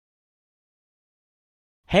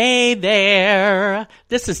Hey there!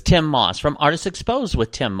 This is Tim Moss from Artists Exposed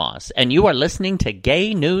with Tim Moss, and you are listening to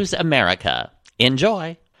Gay News America.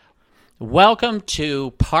 Enjoy! Welcome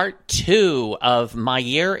to part 2 of my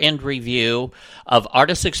year-end review of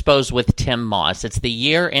Artists Exposed with Tim Moss. It's the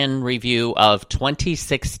year-end review of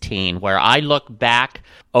 2016, where I look back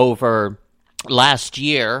over last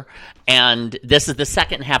year, and this is the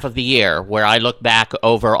second half of the year where I look back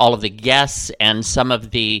over all of the guests and some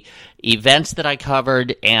of the events that I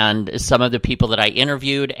covered and some of the people that I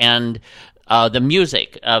interviewed and the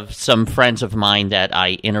music of some friends of mine that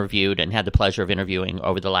I interviewed and had the pleasure of interviewing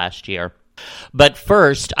over the last year. But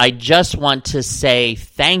first, I just want to say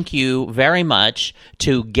thank you very much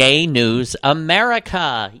to Gay News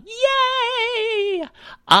America. Yay!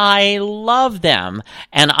 I love them,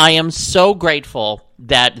 and I am so grateful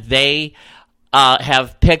that they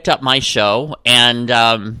have picked up my show,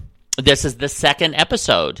 and this is the second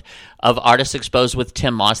episode of Artists Exposed with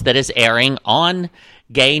Tim Moss that is airing on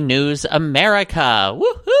Gay News America.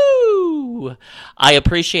 Woohoo! I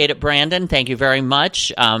appreciate it, Brandon. Thank you very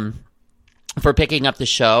much for picking up the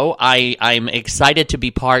show. I'm excited to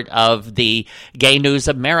be part of the Gay News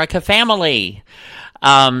America family.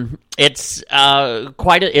 It's a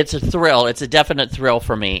thrill. It's a definite thrill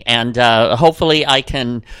for me, and hopefully I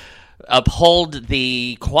can uphold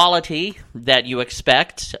the quality that you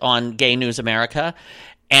expect on Gay News America,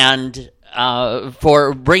 and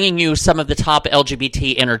for bringing you some of the top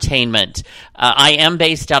LGBT entertainment. I am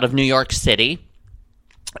based out of New York City,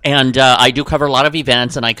 and I do cover a lot of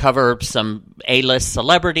events, and I cover some A-list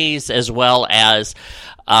celebrities as well as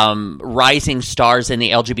rising stars in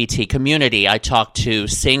the LGBT community. I talk to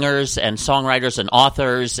singers and songwriters and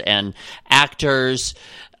authors and actors,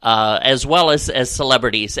 as well as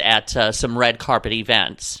celebrities at some red carpet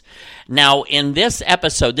events. Now, in this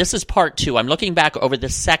episode, this is part 2. I'm looking back over the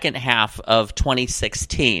second half of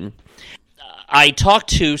 2016. I talked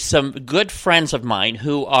to some good friends of mine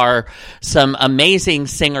who are some amazing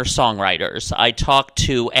singer-songwriters. I talked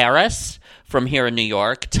to Eris from here in New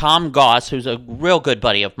York, Tom Goss, who's a real good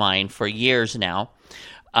buddy of mine for years now.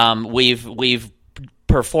 We've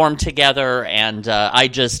performed together, and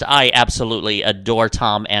I absolutely adore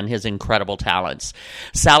Tom and his incredible talents.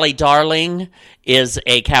 Sally Darling is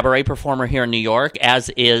a cabaret performer here in New York, as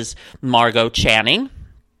is Margot Channing,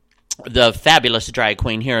 the fabulous drag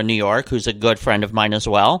queen here in New York, who's a good friend of mine as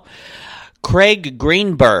well. Craig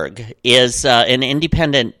Greenberg is an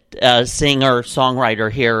independent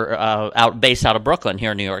singer-songwriter here, based out of Brooklyn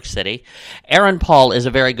here in New York City. Aaron Paul is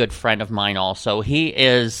a very good friend of mine also. He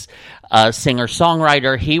is a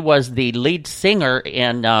singer-songwriter. He was the lead singer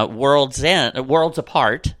in Worlds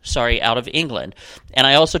Apart, out of England. And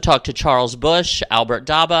I also talked to Charles Bush, Albert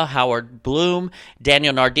Daba, Howard Bloom,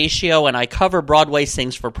 Daniel Nardicchio, and I cover Broadway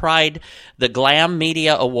Sings for Pride, the Glam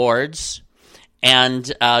Media Awards,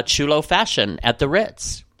 and Chulo Fashion at the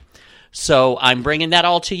Ritz. So I'm bringing that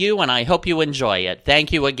all to you, and I hope you enjoy it.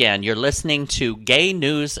 Thank you again. You're listening to Gay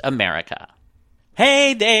News America.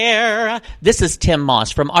 Hey there! This is Tim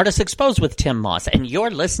Moss from Artists Exposed with Tim Moss, and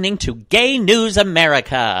you're listening to Gay News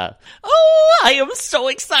America. Oh, I am so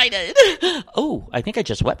excited! Oh, I think I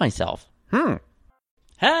just wet myself.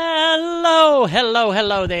 Hello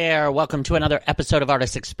there. Welcome to another episode of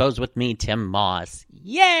Artists Exposed with me, Tim Moss.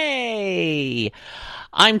 Yay!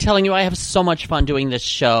 I'm telling you, I have so much fun doing this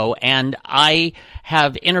show, and I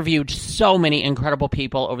have interviewed so many incredible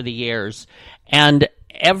people over the years, and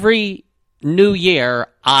every new year,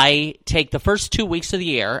 I take the first 2 weeks of the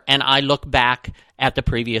year, and I look back at the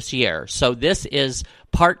previous year. So this is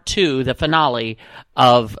part 2, the finale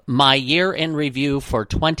of my year in review for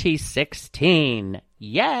 2016.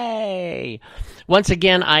 Yay! Once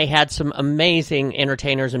again, I had some amazing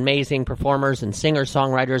entertainers, amazing performers, and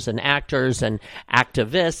singer-songwriters, and actors, and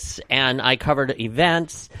activists, and I covered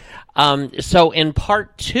events. So in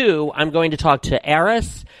part 2, I'm going to talk to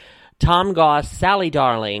Eris, Tom Goss, Sally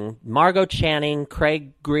Darling, Margot Channing,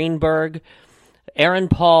 Craig Greenberg, Aaron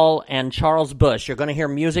Paul, and Charles Bush. You're going to hear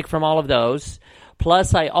music from all of those.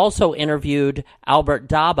 Plus, I also interviewed Albert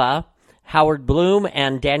Daba, Howard Bloom,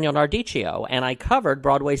 and Daniel Nardicchio, and I covered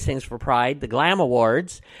Broadway Sings for Pride, the Glam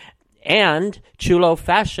Awards, and Chulo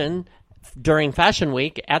Fashion during Fashion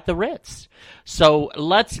Week at the Ritz. So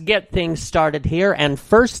let's get things started here, and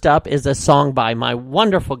first up is a song by my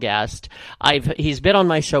wonderful guest. He's been on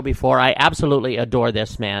my show before. I absolutely adore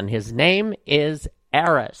this man. His name is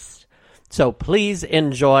Eris. So please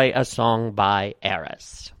enjoy a song by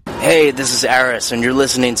Eris. Hey, this is Eris, and you're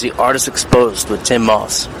listening to Artists Exposed with Tim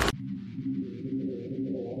Moss.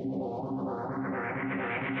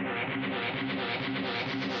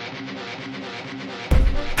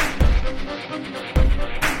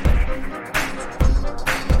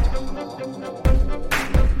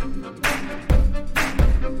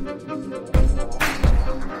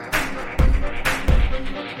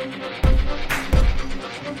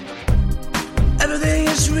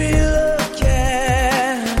 is real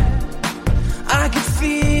again. I can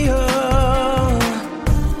feel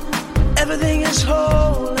everything is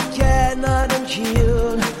whole again. I don't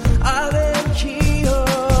healed, I've been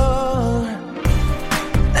healed.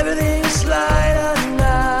 Everything is lighter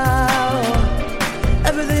now.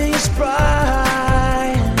 Everything is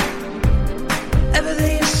bright.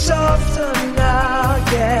 Everything is softer now,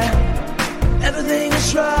 yeah. Everything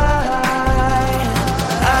is right.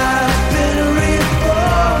 I've been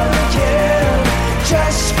reborn again,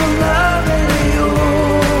 just for loving you.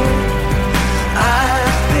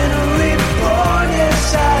 I've been reborn,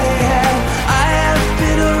 yes I have. I have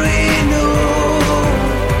been renewed.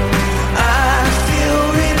 I feel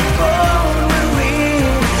reborn when we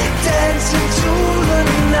dance into the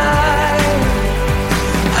night.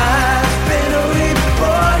 I've been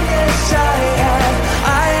reborn, yes I have.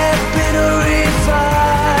 I have been refined.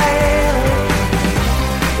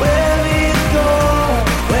 Where we go,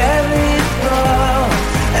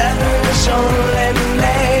 heaven is only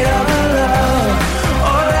made of love.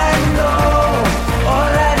 All I know,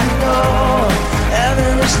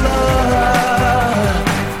 heaven is love.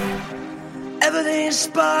 Everything is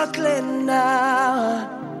sparkling now.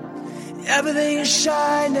 Everything is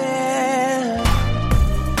shining.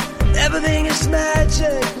 Everything is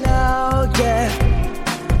magic now, yeah.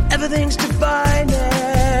 Everything's divine,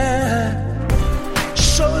 yeah.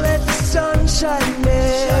 So let the sun shine in.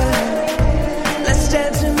 Let's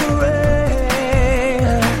dance in the rain.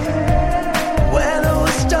 Where there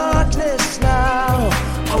was darkness now,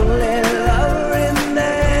 only love remains.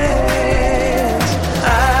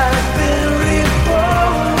 I've been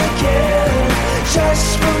reborn again, just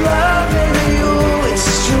for loving you, it's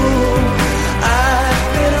true. I've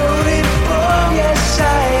been reborn, yes I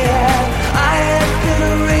have. I have been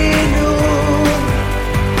renewed.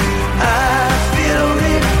 I feel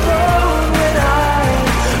reborn when I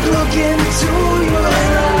look into your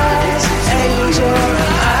eyes, angel.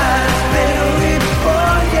 I've been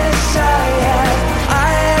reborn, yes I have. I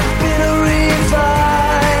have been refined.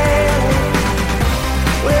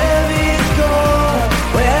 Where we go,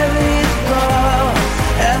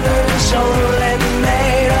 heaven is only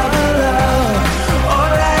made of love.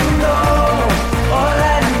 All I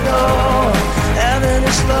know, heaven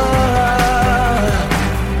is love.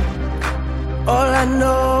 All I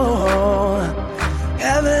know,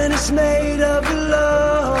 heaven is made of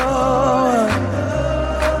love.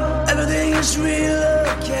 Everything is real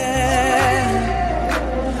again.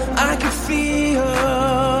 I can feel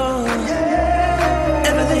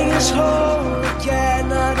everything is whole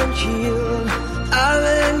again. I've been healed, I've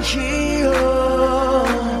been healed.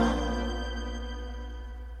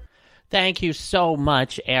 Thank you so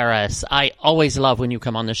much, Eris. I always love when you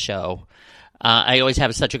come on the show. I always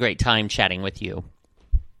have such a great time chatting with you.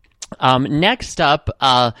 Next up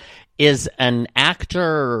is an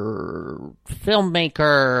actor,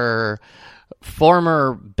 filmmaker,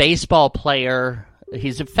 former baseball player.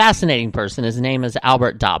 He's a fascinating person. His name is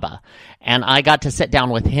Albert Daba. And I got to sit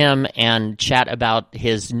down with him and chat about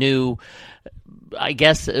his new, I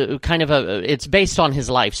guess, it's based on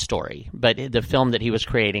his life story, but the film that he was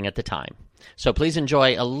creating at the time. So please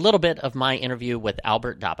enjoy a little bit of my interview with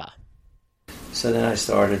Albert Daba. So then I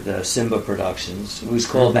started Simba Productions. It was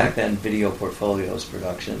called back then Video Portfolios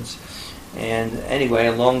Productions. And anyway,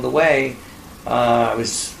 along the way, I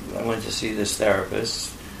went to see this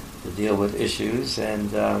therapist to deal with issues,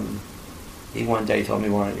 and he one day told me,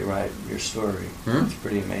 "Why don't you write your story?" It's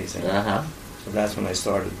pretty amazing. So that's when I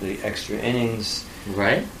started the Extra Innings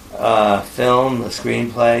film, the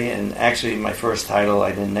screenplay, and actually my first title,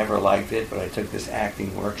 I never liked it, but I took this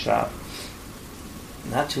acting workshop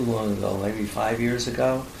not too long ago, maybe 5 years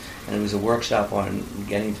ago, and it was a workshop on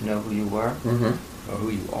getting to know who you were or who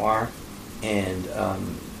you are, and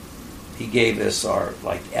he gave us our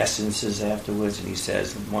essences afterwards, and he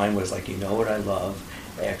says mine was you know what I love,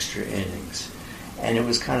 Extra Innings. And it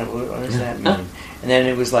was kind of, what does that mean? And then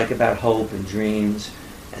it was about hope and dreams.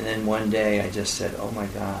 And then one day I just said, oh my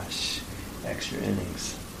gosh, Extra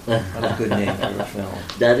Innings. What a good name for a film.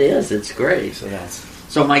 That is, it's great.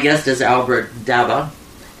 So my guest is Albert Daba,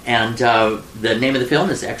 and the name of the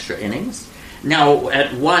film is Extra Innings. Now,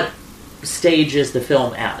 at what stage is the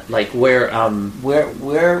film at? Where?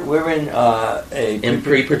 We're in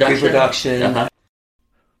pre-production.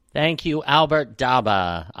 Thank you, Albert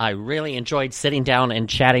Daba. I really enjoyed sitting down and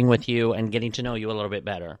chatting with you and getting to know you a little bit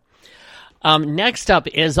better. Next up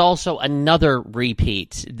is also another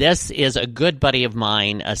repeat. This is a good buddy of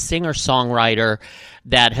mine, a singer-songwriter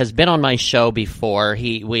that has been on my show before.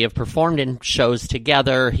 We have performed in shows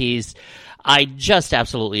together. I just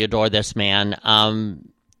absolutely adore this man.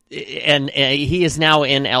 he is now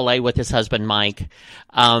in LA with his husband Mike,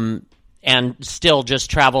 and still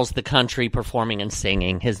just travels the country performing and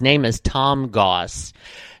singing. His name is Tom Goss.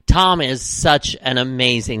 Tom is such an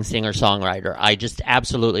amazing singer-songwriter. I just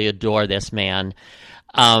absolutely adore this man.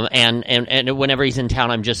 And whenever he's in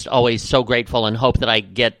town, I'm just always so grateful and hope that I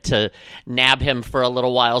get to nab him for a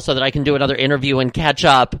little while so that I can do another interview and catch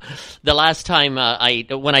up. The last time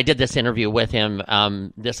when I did this interview with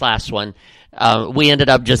him, this last one, we ended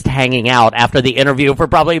up just hanging out after the interview for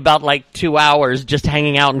probably about like 2 hours, just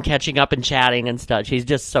hanging out and catching up and chatting and stuff. He's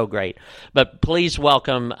just so great. But please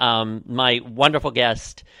welcome my wonderful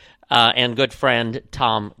guest and good friend,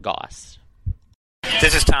 Tom Goss.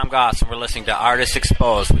 This is Tom Goss, and we're listening to Artists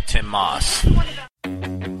Exposed with Tim Moss. When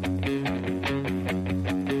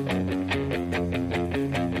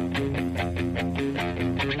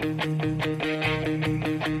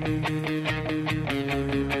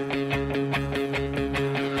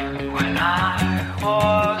I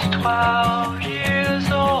was 12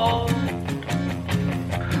 years old,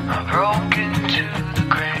 I broke into the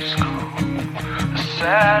grade school. I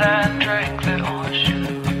sat and drank the orange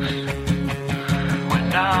juice.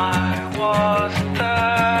 When I was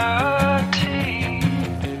 13,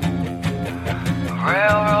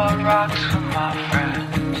 railroad rocks for my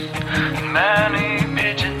friends, many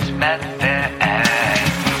pigeons met their end.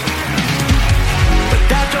 But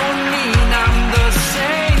that don't mean I'm the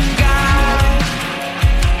same guy.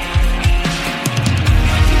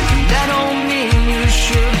 That don't mean you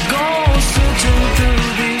should go searching through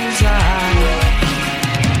these eyes.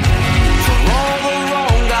 For all the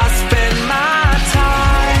wrong I spent my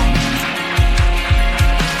time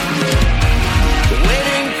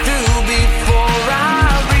waiting through before I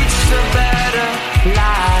reached a better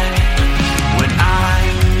life. When I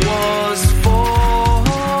was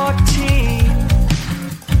 14,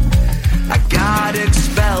 I got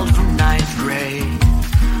expelled from 9th grade.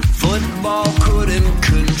 Football couldn't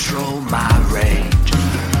control my rage.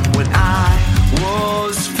 When I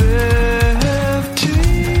was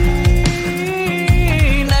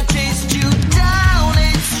 15, I chased you down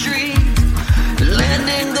 8th Street,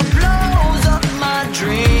 landing the blows of my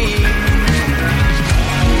dreams.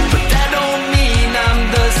 But that don't mean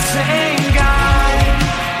I'm the same guy.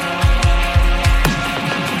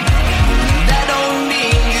 That don't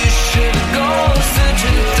mean you should go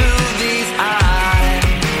searching through these eyes.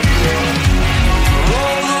 For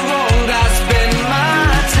all the wrong I spend my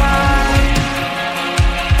time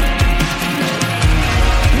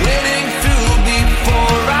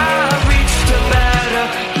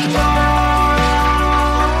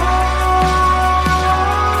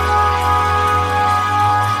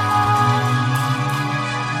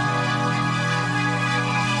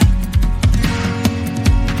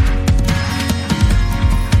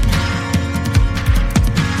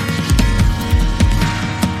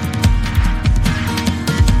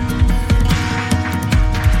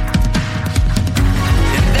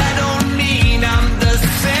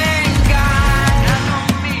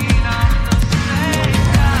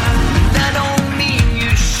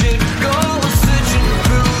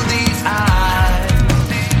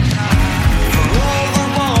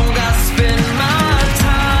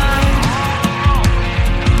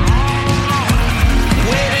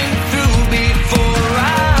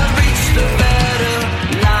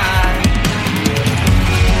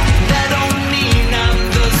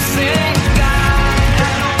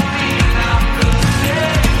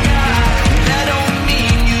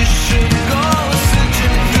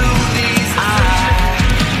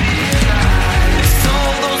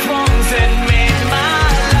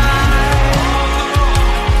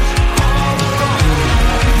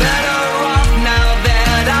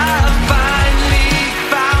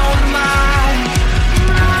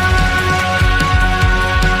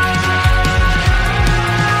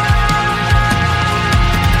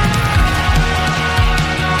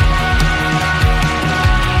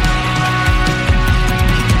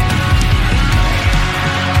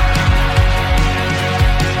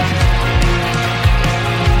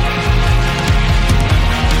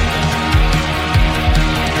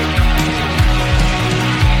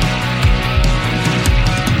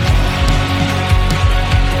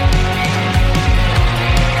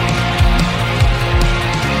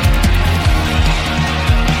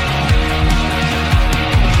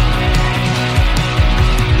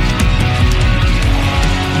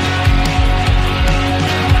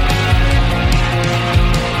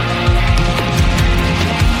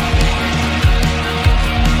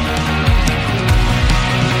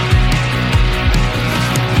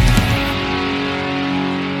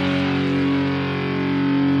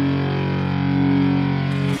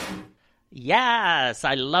Yes,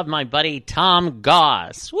 I love my buddy Tom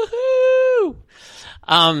Goss. Woohoo!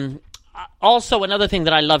 Also, another thing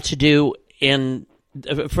that I love to do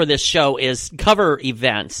for this show is cover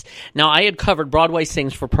events. Now, I had covered Broadway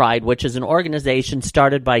Sings for Pride, which is an organization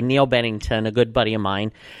started by Neil Bennington, a good buddy of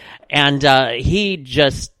mine, and it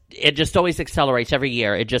just always accelerates every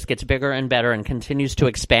year. It just gets bigger and better and continues to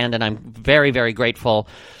expand, and I'm very, very grateful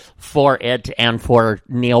for it and for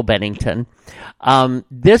Neil Bennington.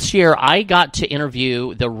 This year, I got to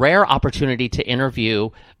interview, the rare opportunity to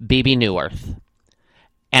interview Bebe Neuwirth,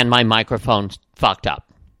 and my microphone fucked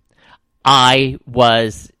up. I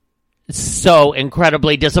was so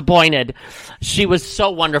incredibly disappointed. She was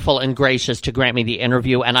so wonderful and gracious to grant me the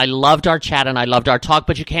interview, and I loved our chat and I loved our talk,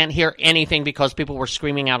 but you can't hear anything because people were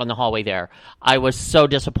screaming out in the hallway there. I was so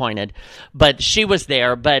disappointed. But she was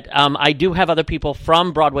there, but I do have other people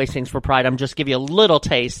from Broadway Sings for Pride. I'm just give you a little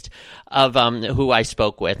taste of who I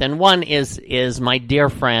spoke with. And one is my dear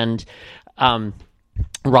friend,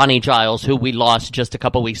 Ronnie Giles, who we lost just a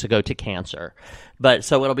couple weeks ago to cancer. But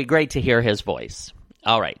so it'll be great to hear his voice.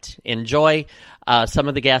 All right. Enjoy some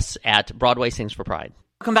of the guests at Broadway Sings for Pride.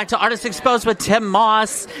 Welcome back to Artists Exposed with Tim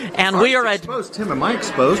Moss, and we are at... Exposed. Tim, am I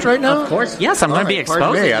exposed right now? Of course, yes, I'm going to be exposed.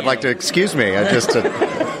 Pardon me, I'd like to excuse me.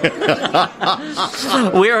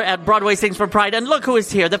 We're at Broadway Sings for Pride, and look who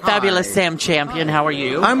is here, the fabulous Sam Champion. How are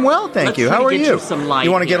you? I'm well, thank you. How are you? Some light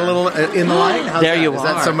you want to get a little in the light? How's there that? you Is are.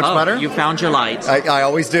 that so much better? You found your light. I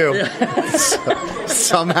always do.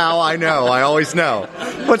 Somehow I know. I always know.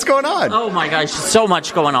 What's going on? Oh my gosh, so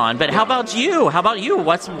much going on. But how about you?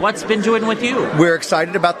 What's been doing with you? We're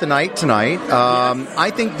excited about the night tonight.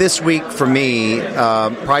 I think this week for me,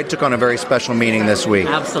 Pride took on a very special meaning this week.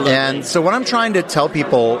 Absolutely. And so what I'm trying to tell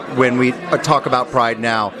people when we talk about Pride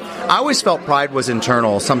now, I always felt Pride was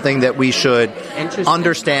internal, something that we should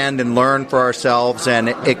understand and learn for ourselves and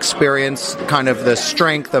experience kind of the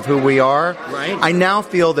strength of who we are. Right. I now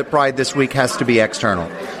feel that Pride this week has to be external.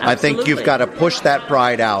 Absolutely. I think you've got to push that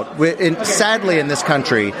pride out. Sadly, in this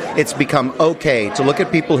country, it's become okay to look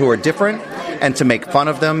at people who are different and to make fun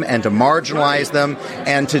of them and to marginalize them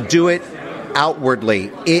and to do it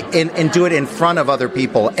outwardly and do it in front of other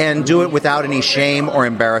people and do it without any shame or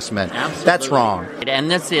embarrassment. Absolutely. That's wrong.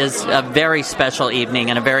 And this is a very special evening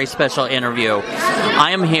and a very special interview.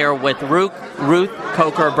 I am here with Ruth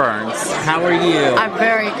Coker Burns. How are you? I'm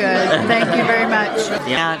very good. Thank you very much.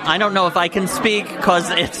 Yeah, I don't know if I can speak because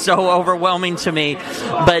it's so overwhelming to me,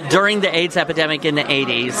 but during the AIDS epidemic in the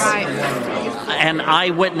 80s, Right. and I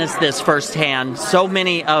witnessed this firsthand, so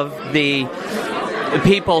many of the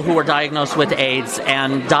people who were diagnosed with AIDS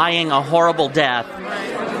and dying a horrible death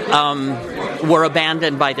were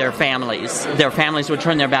abandoned by their families. Their families would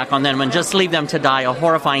turn their back on them and just leave them to die a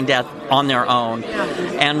horrifying death on their own.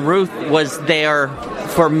 And Ruth was there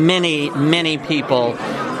for many, many people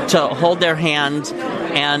to hold their hand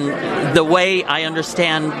and, the way I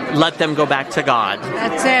understand, let them go back to God.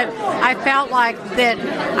 That's it. I felt like that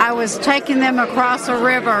I was taking them across a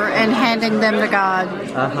river and handing them to God.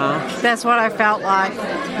 That's what I felt like.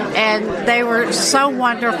 And they were so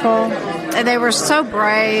wonderful, and they were so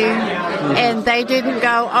brave, and they didn't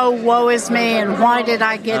go, oh, woe is me, and why did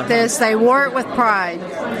I get this? They wore it with pride,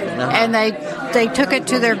 and they took it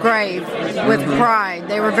to their grave with pride.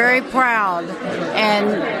 They were very proud,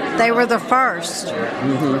 and they were the first.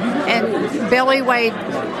 And Billy weighed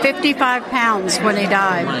 55 pounds when he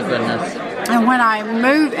died. My goodness. And when I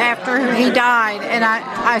moved after he died, and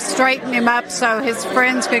I straightened him up so his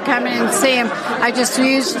friends could come in and see him, I just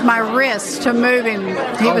used my wrist to move him.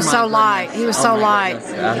 He was so light. He was so light.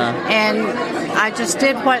 And I just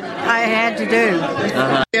did what I had to do.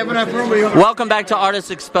 Welcome back to Artists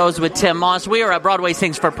Exposed with Tim Moss. We are at Broadway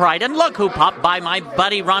Sings for Pride, and look who popped by, my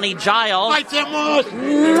buddy Ronnie Giles. Hi, Tim Moss.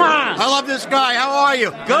 Mwah! I love this guy. How are you?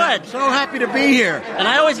 Good. I'm so happy to be here. And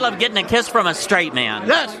I always love getting a kiss from a straight man.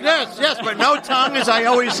 Yes, but no tongue, as I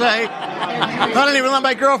always say. I don't even let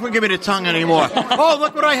my girlfriend give me the tongue anymore. Oh,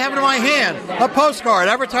 look what I have in my hand. A postcard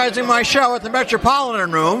advertising my show at the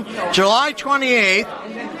Metropolitan Room, July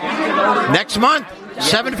 28th, next month,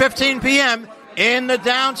 7:15 p.m., in the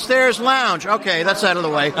downstairs lounge. Okay, that's out of the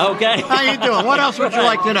way. Okay. How you doing? What else would you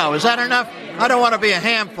like to know? Is that enough? I don't want to be a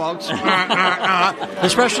ham, folks.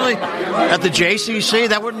 Especially at the JCC,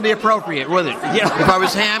 that wouldn't be appropriate, would it? Yeah. If I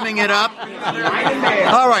was hamming it up.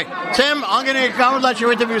 All right, Tim, I'm going to go and let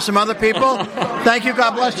you interview some other people. Thank you.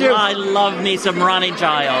 God bless you. I love me some Ronnie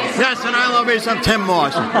Giles. Yes, and I love me some Tim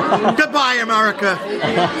Moss. Goodbye, America.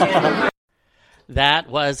 That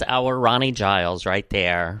was our Ronnie Giles right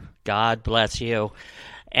there. God bless you.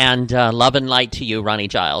 And love and light to you, Ronnie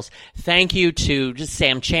Giles. Thank you to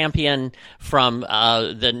Sam Champion from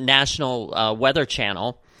the National Weather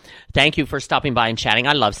Channel. Thank you for stopping by and chatting.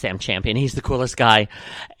 I love Sam Champion. He's the coolest guy.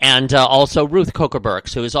 And also Ruth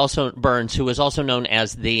Coker-Burks, who is also known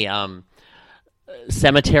as the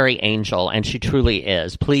Cemetery Angel, and she truly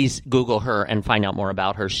is. Please Google her and find out more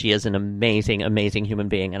about her. She is an amazing, amazing human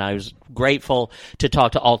being, and I was grateful to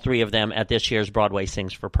talk to all three of them at this year's Broadway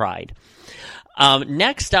Sings for Pride.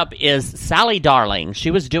 Next up is Sally Darling.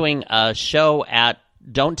 She was doing a show at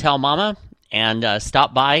Don't Tell Mama and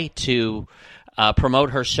stopped by to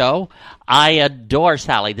promote her show. I adore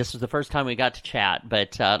Sally. This was the first time we got to chat,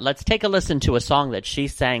 but let's take a listen to a song that she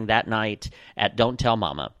sang that night at Don't Tell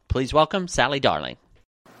Mama. Please welcome Sally Darling.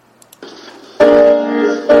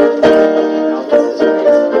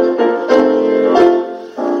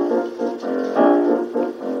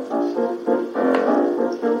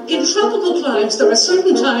 In tropical climes, there are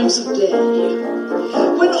certain times of day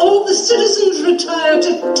when all the citizens retire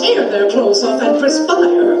to tear their clothes off and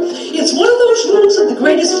perspire. It's one of those rules that the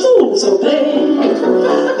greatest fools obey,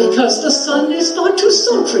 because the sun is far too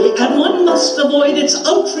sultry and one must avoid its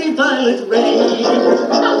ultraviolet ray.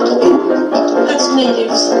 That's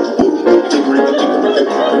natives.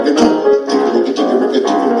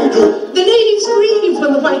 The natives grieve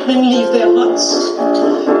when the white men leave their huts,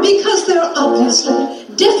 because they're obviously,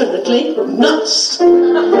 definitely nuts.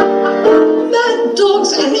 Mad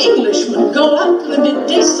dogs and Englishmen go out in the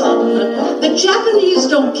midday sun. The Japanese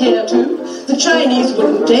don't care to, the Chinese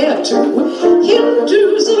wouldn't dare to.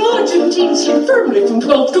 Hindus and Argentines sleep firmly from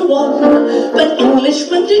 12 to 1, but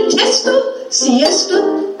Englishmen detest a siesta.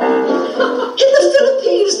 In the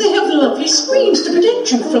Philippines, they have lovely screens to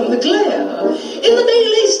protect you from the glare. In the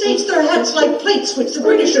Malay states, their hats like plates which the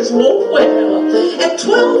Britishers won't wear. At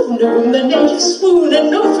 12 noon, the natives swoon and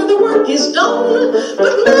no further work is done.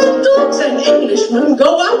 But mad dogs and Englishmen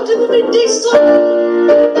go out in the midday sun.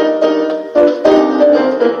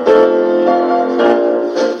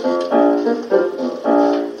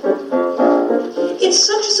 It's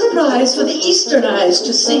such a surprise for the Eastern eyes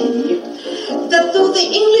to see that though the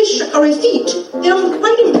English are effete, they're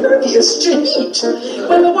quite impervious to heat.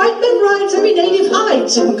 When the white man rides, every native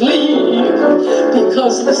hides in glee,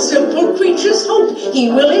 because the simple creatures hope he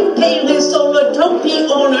will impale his soul a dopey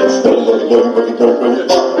on a tree.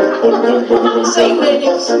 Say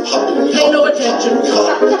natives, pay no attention.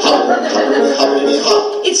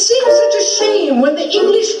 It seems such a shame when the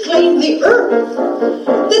English claim the earth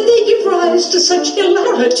that they give rise to such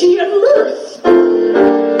hilarity and mirth.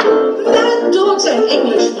 Mad dogs and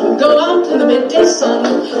Englishmen go out in the midday sun.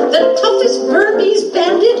 The toughest Burmese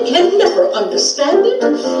bandit can never understand it.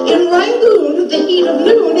 In Rangoon, the heat of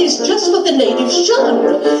noon is just what the natives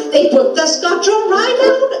shun. They put the Scotch on rye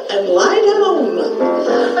down and lie down.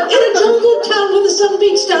 In a jungle town where the sun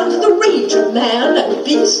beats down to the rage of man and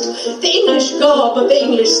beast, the English garb of the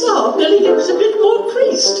English sob nearly gets a bit more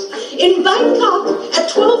creased. In Bangkok, at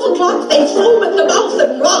 12 o'clock, they foam at the mouth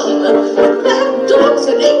and run. Mad dogs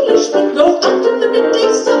and Englishmen go out in the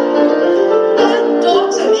midday sun. Mad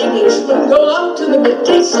dogs and Englishmen go out in the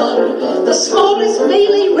midday sun. The smallest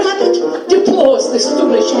Malay rabbit deplores this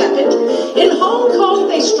foolish habit. In Hong Kong,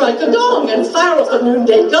 they strike a gong and fire off a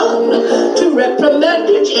noonday gun to reprimand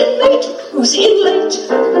each inmate who's in late.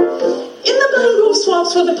 In the mangrove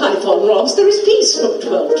swamps where the python robs, there is peace from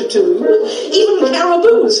 12 to 2. Even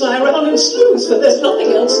caribous lie around in sloughs, for there's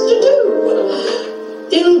nothing else to do.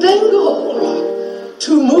 In Bengal,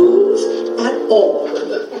 to move at all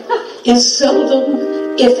is seldom,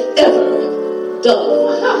 if ever,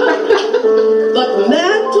 done. But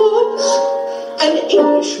mad dogs and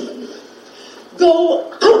Englishmen go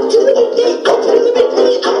out in the midday, out in the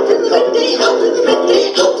midday, out in the midday, out in the midday,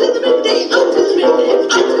 out in the midday, out in the midday,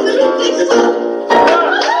 out in the midday sun.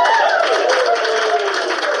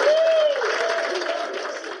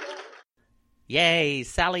 Yay,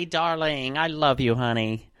 Sally Darling. I love you,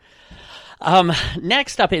 honey.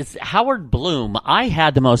 Next up is Howard Bloom. I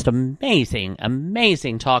had the most amazing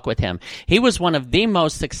talk with him. He was one of the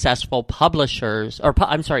most successful publicists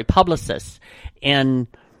in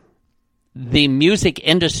the music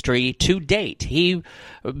industry to date.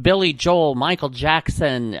 Billy Joel, Michael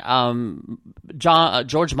Jackson,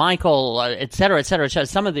 George Michael, et cetera,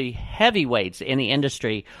 some of the heavyweights in the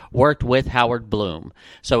industry worked with Howard Bloom.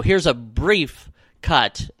 So here's a brief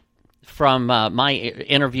cut from my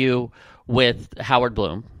interview with Howard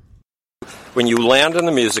Bloom. when you land in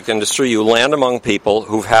the music industry, you land among people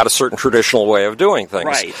who've had a certain traditional way of doing things.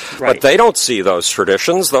 Right. But they don't see those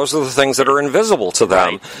traditions. Those are the things that are invisible to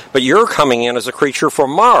them. Right. But you're coming in as a creature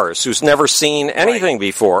from Mars who's never seen anything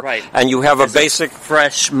before. Right. And you have There's a basic...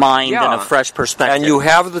 fresh mind and a fresh perspective. And you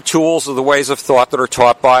have the tools of the ways of thought that are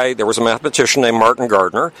taught by... There was a mathematician named Martin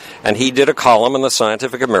Gardner, and he did a column in the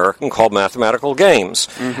Scientific American called Mathematical Games.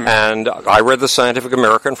 Mm-hmm. And I read the Scientific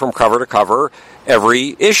American from cover to cover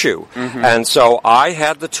every issue. Mm-hmm. And so I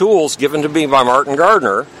had the tools given to me by Martin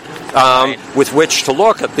Gardner with which to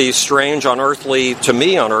look at these strange, unearthly,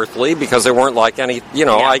 because they weren't like any,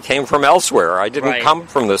 I came from elsewhere. I didn't come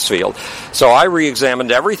from this field. So I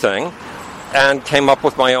re-examined everything and came up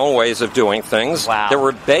with my own ways of doing things that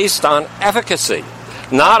were based on efficacy,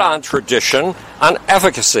 not on tradition, on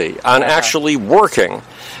efficacy, on actually working.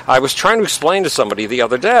 I was trying to explain to somebody the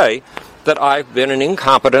other day that I've been an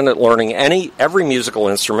incompetent at learning every musical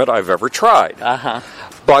instrument I've ever tried.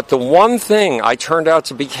 But the one thing I turned out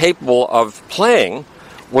to be capable of playing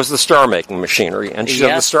was the star-making machinery. And she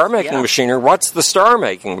said, the star-making machinery, what's the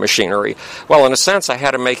star-making machinery? Well, in a sense, I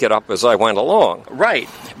had to make it up as I went along. Right.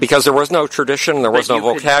 Because there was no tradition, there was no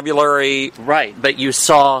vocabulary. Right, but you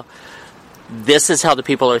saw... This is how the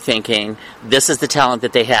people are thinking. This is the talent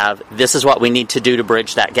that they have. This is what we need to do to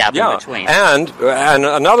bridge that gap in between. And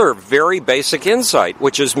another very basic insight,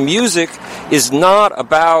 which is music is not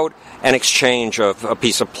about an exchange of a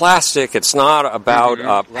piece of plastic. It's not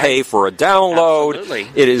about pay for a download. Absolutely.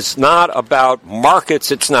 It is not about markets.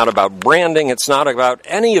 It's not about branding. It's not about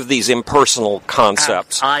any of these impersonal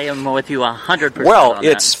concepts. I am with you 100%. Well, on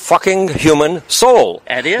it's that. fucking human soul.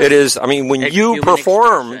 It is. It is. I mean, when It's you human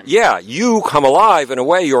perform, expression. you come alive in a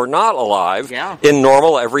way you're not alive in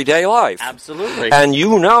normal everyday life. Absolutely. And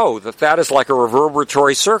you know that is like a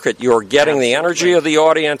reverberatory circuit. You're getting the energy of the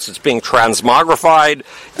audience. It's being transmogrified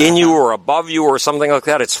in you or above you or something like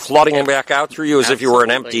that. It's flooding back out through you as if you were an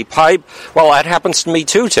empty pipe. Well, that happens to me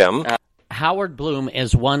too, Tim. Howard Bloom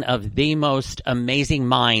is one of the most amazing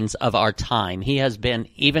minds of our time. He has been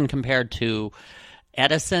even compared to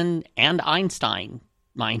Edison and Einstein,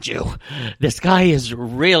 mind you. This guy is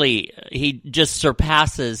really, he just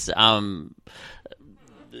surpasses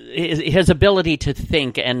his ability to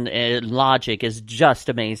think and logic is just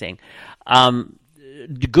amazing.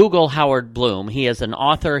 Google Howard Bloom. He is an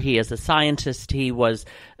author. He is a scientist. He was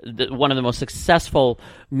one of the most successful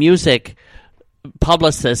music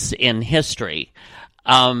publicists in history.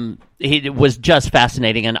 He was just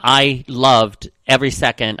fascinating, and I loved every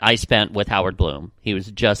second I spent with Howard Bloom. He was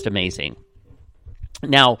just amazing.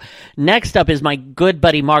 Now, next up is my good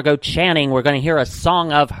buddy Margot Channing. We're going to hear a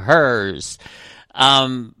song of hers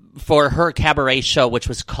for her cabaret show, which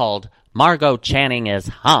was called Margot Channing is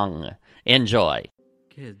Hung. Enjoy.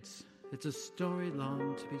 Kids, it's a story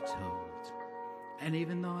long to be told. And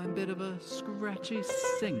even though I'm a bit of a scratchy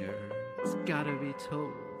singer, it's gotta be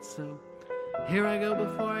told. So here I go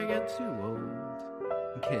before I get too old.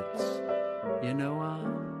 Kids, you know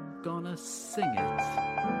I'm gonna sing it,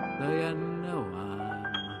 though you know I'm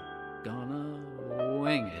gonna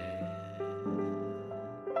wing it.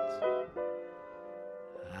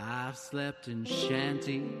 I've slept in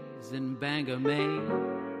shanties in Bangor, Maine.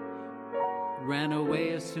 Ran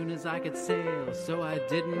away as soon as I could sail, so I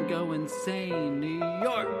didn't go insane. New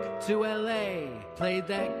York to LA, played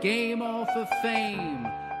that game all for fame.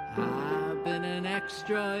 I've been an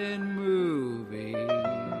extra in movies,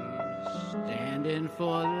 standing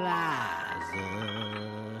for Liza,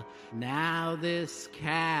 now this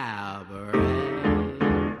cabaret.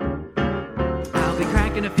 I'll be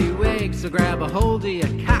cracking a few eggs, so grab a hold of your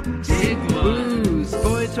cocks. Dig booze,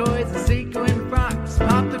 boy toys and sequin frocks.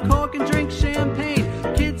 Pop the cork and drink champagne.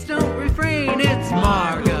 Kids don't refrain, it's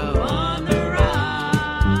Margot on the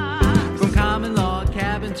rock. From common law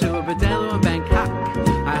cabin to a bordello in Bangkok.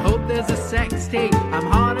 I hope there's a sex tape, I'm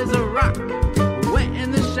hard as a rock. Wet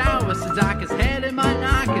in the shower, Sadaka's head in my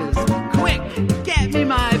knockers. Quick, get me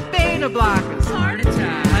my beta blockers. Heart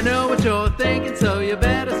attack. I know what you're thinking, so you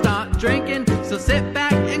better start drinking. So sit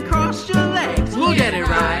back and cross your legs, we'll get it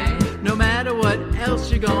right. No matter what else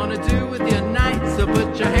you're gonna do with your night, so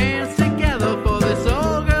put your hands together for this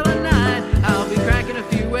old girl tonight. I'll be cracking a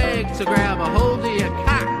few eggs, so grab a hold of your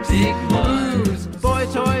cocks. Big booze, boy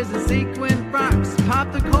toys and sequin frocks.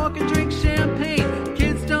 Pop the cork and drink champagne.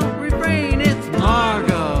 Kids don't refrain, it's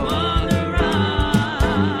Margot on the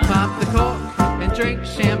rock. Pop the cork and drink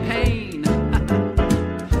champagne.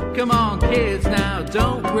 Come on kids now,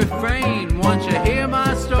 don't refrain. Once you hear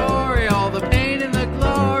my story, all the pain and the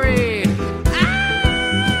glory.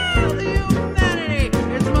 Ah, the humanity,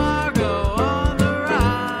 it's Margot on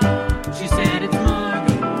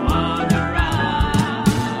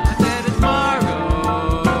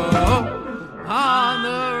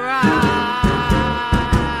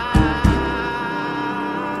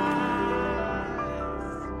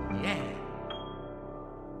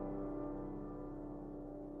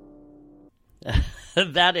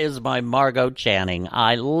That is my Margot Channing.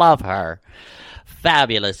 I love her.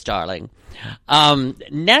 Fabulous, darling.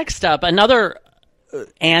 Next up, another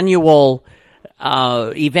annual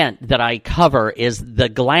event that I cover is the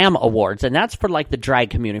Glam Awards, and that's for like the drag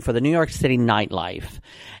community, for the New York City nightlife.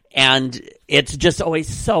 And it's just always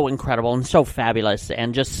so incredible and so fabulous,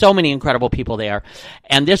 and just so many incredible people there.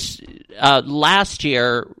 And this last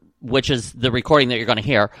year, which is the recording that you're going to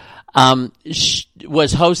hear,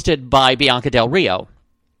 was hosted by Bianca Del Rio.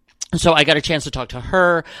 So I got a chance to talk to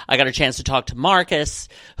her. I got a chance to talk to Marcus,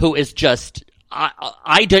 who is just,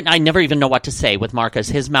 I never even know what to say with Marcus.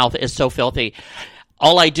 His mouth is so filthy.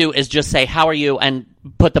 All I do is just say, "How are you?" and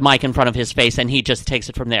put the mic in front of his face, and he just takes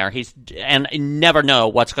it from there. And I never know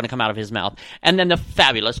what's going to come out of his mouth. And then the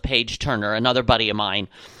fabulous Paige Turner, another buddy of mine.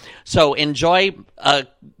 So enjoy a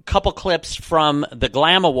couple clips from the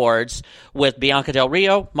Glam Awards with Bianca Del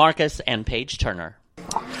Rio, Marcus, and Paige Turner.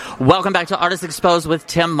 Welcome back to Artists Exposed with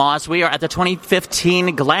Tim Moss. We are at the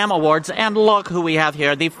 2015 Glam Awards, and look who we have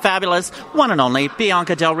here, the fabulous one and only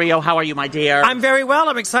Bianca Del Rio. How are you, my dear? I'm very well.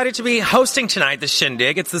 I'm excited to be hosting tonight, the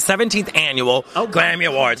Shindig. It's the 17th annual Glammy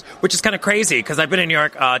Awards, which is kind of crazy because I've been in New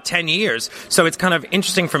York 10 years, so it's kind of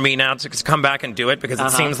interesting for me now to come back and do it because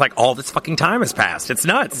it seems like all this fucking time has passed. It's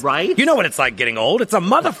nuts. Right? You know what it's like getting old. It's a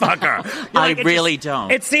motherfucker. I really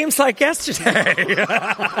don't. It seems like yesterday.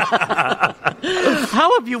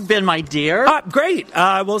 How have you been, my dear? Great.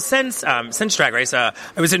 Well, since Drag Race, I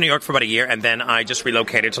was in New York for about a year, and then I just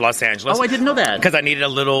relocated to Los Angeles. Oh, I didn't know that. Because I needed a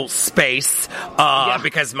little space,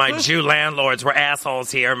 because my Jew landlords were assholes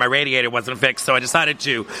here, and my radiator wasn't fixed, so I decided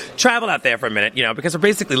to travel out there for a minute, because we're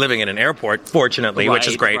basically living in an airport, fortunately, which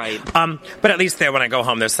is great. Right. But at least there, when I go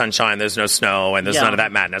home, there's sunshine, there's no snow, and there's none of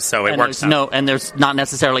that madness, so it works out. And there's not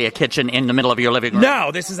necessarily a kitchen in the middle of your living room.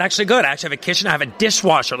 No, this is actually good. I actually have a kitchen. I have a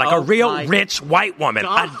dishwasher, like a real rich white woman.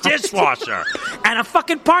 God. A dishwasher. And a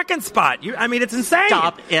fucking parking spot. It's insane.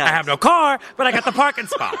 Stop. Yes. I have no car, but I got the parking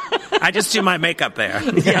spot. I just do my makeup there.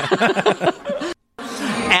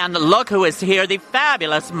 And look who is here, the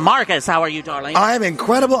fabulous Marcus. How are you, darling? I'm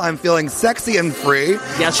incredible. I'm feeling sexy and free.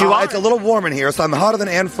 Yes, you are. It's a little warm in here, so I'm hotter than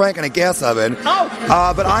Anne Frank in a gas oven.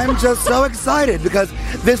 But I'm just so excited because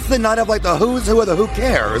this is the night of like the who's who of the who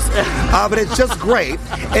cares. But it's just great.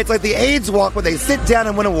 It's like the AIDS walk where they sit down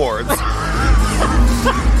and win awards.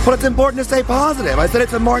 But it's important to stay positive. I said it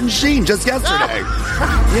to Martin Sheen just yesterday.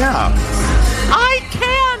 Yeah. I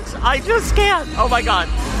can't. I just can't. Oh, my God.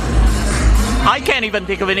 I can't even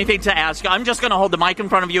think of anything to ask you. I'm just going to hold the mic in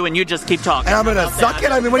front of you and you just keep talking. And I'm going to suck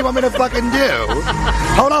it? I mean, what do you want me to fucking do?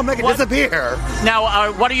 Hold on, make it disappear.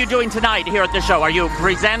 Now, what are you doing tonight here at the show? Are you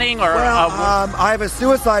presenting or... I have a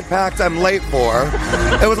suicide pact I'm late for.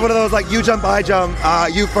 It was one of those, like, you jump, I jump,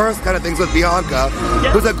 you first kind of things with Bianca,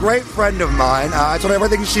 who's a great friend of mine. I told her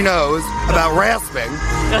everything she knows about rasping.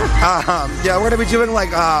 We're going to be doing, like,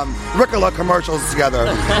 Ricola commercials together.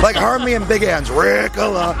 Like, her, me, and Big Ange.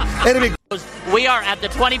 Ricola. It'll be... We are at the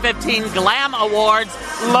 2015 Glam Awards.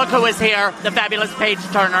 Look who is here, the fabulous Paige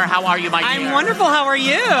Turner. How are you, my dear? I'm wonderful. How are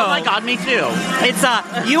you? Oh, my God, me too. It's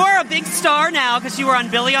you are a big star now because you were on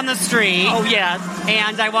Billy on the Street. Oh, yes.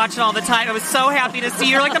 And I watch it all the time. I was so happy to see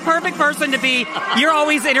you. You're like the perfect person to be. You're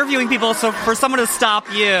always interviewing people, so for someone to stop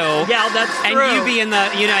you. Yeah, that's true. And you be in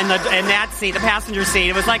the, in that seat, the passenger seat.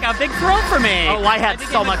 It was like a big thrill for me. Oh, I had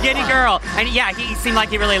so much giddy fun. Girl. And yeah, he seemed like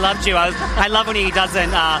he really loved you. I love when he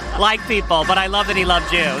doesn't like people, but I love that he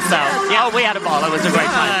loved you. So yeah, we had a ball. It was a great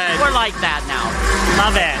time. We're like that now.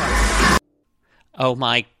 Love it. Oh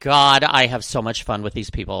my God, I have so much fun with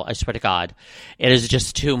these people. I swear to God. It is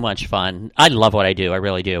just too much fun. I love what I do. I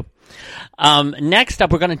really do. Next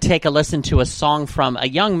up, we're going to take a listen to a song from a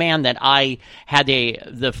young man that I had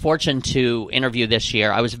the fortune to interview this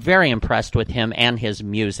year. I was very impressed with him and his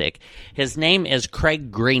music. His name is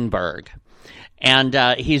Craig Greenberg. And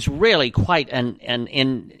he's really quite an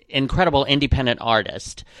incredible independent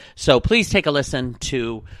artist. So please take a listen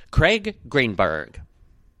to Craig Greenberg.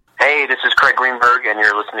 Hey, this is Craig Greenberg, and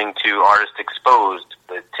you're listening to Artist Exposed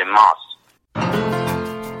with Tim Moss.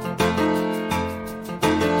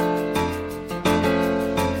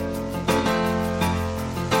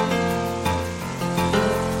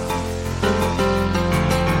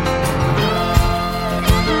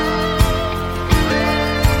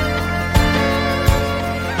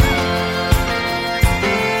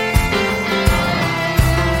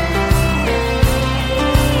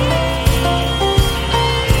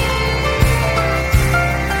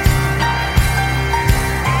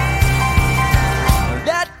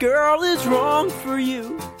 Girl is wrong for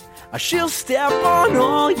you. She'll step on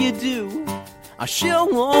all you do.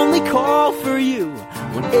 She'll only call for you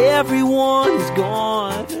when everyone is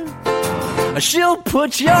gone. She'll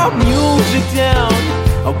put your music down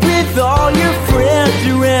with all your friends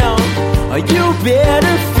around. You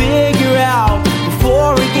better figure out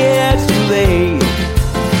before it gets too late.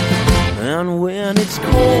 And when it's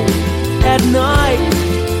cold at night,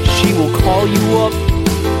 she will call you up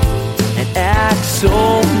and act so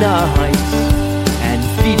nice and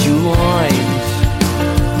feed you lines.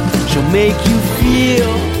 She'll make you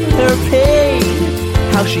feel her pain,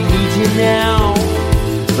 how she needs you now,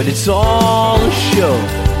 but it's all a show.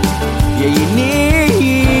 Yeah, you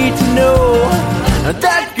need to know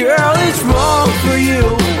that girl is wrong for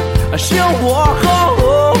you. She'll walk all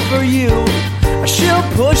over you. She'll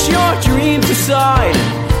push your dreams aside,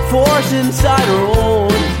 force inside her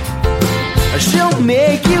own. She'll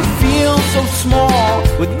make you feel so small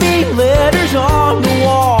with neat letters on the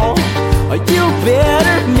wall. You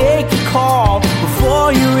better make a call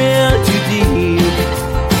before you're in too deep.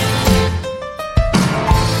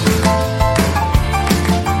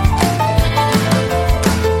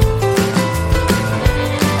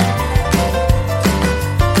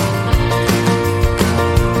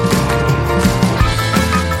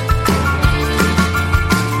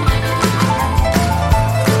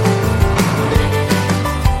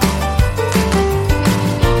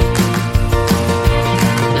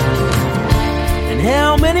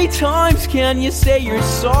 How many times can you say you're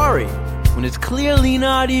sorry when it's clearly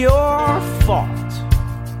not your fault?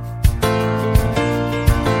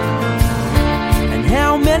 And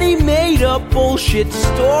how many made-up bullshit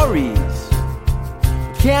stories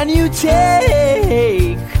can you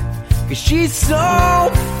take? 'Cause she's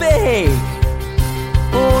so fake.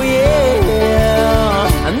 Oh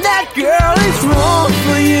yeah. And that girl is wrong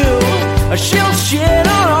for you. She'll shit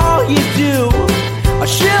on all you do.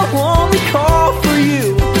 She'll only call for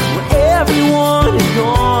you when everyone is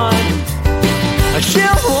gone.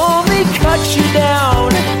 She'll only cut you down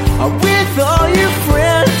with all your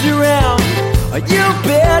friends around. You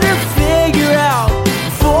better figure out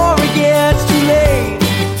before it gets too late.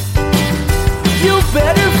 You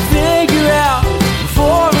better figure out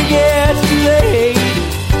before it gets too late.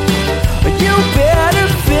 You better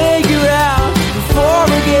figure out before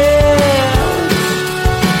it gets too late.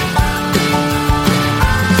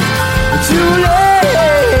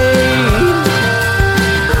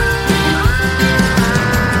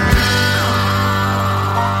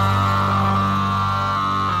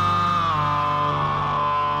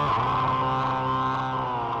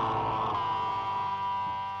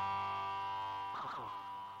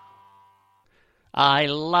 I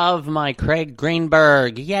love my Craig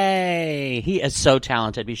Greenberg. Yay! He is so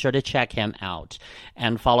talented. Be sure to check him out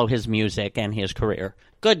and follow his music and his career.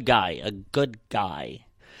 Good guy. A good guy.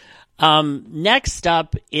 Next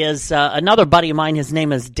up is another buddy of mine. His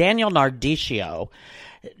name is Daniel Nardicchio.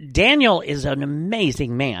 Daniel is an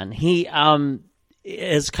amazing man. He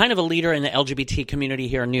is kind of a leader in the LGBT community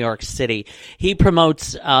here in New York City. He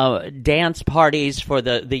promotes dance parties for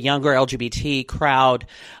the younger LGBT crowd.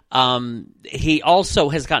 He also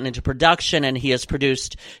has gotten into production, and he has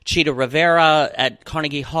produced Cheetah Rivera at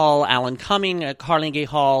Carnegie Hall, Alan Cumming at Carnegie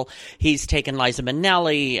Hall. He's taken Liza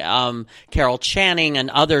Minnelli, Carol Channing, and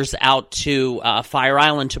others out to Fire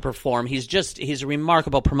Island to perform. He's a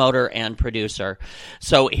remarkable promoter and producer.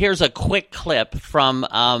 So here's a quick clip from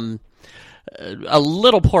a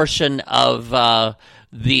little portion of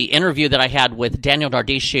the interview that I had with Daniel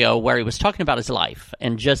Nardicchio, where he was talking about his life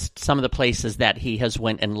and just some of the places that he has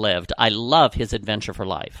went and lived. I love his adventure for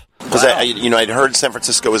life. Because I'd heard San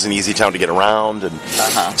Francisco was an easy town to get around, and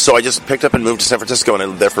so I just picked up and moved to San Francisco, and I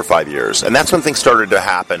lived there for 5 years. And that's when things started to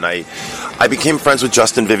happen. I became friends with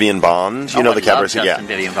Justin Vivian Bond. You know the cabaret singer. Justin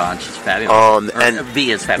Vivian Bond. She's fabulous. And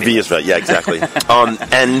V is fabulous. V is right. Yeah, exactly.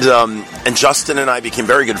 And Justin and I became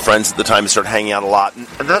very good friends at the time and started hanging out a lot.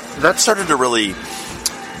 And that started to really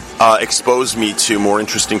exposed me to more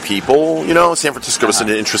interesting people. You know, San Francisco was an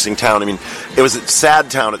interesting town. I mean, it was a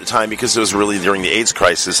sad town at the time because it was really during the AIDS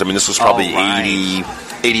crisis. I mean, this was probably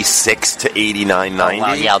 86 to 89, 90.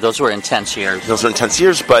 Wow. Yeah, those were intense years. Those were intense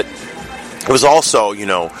years, but it was also, you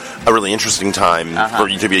know, a really interesting time for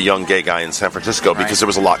you to be a young gay guy in San Francisco because there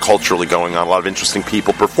was a lot culturally going on, a lot of interesting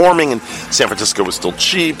people performing, and San Francisco was still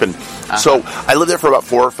cheap. And so I lived there for about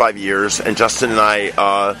 4 or 5 years, and Justin and I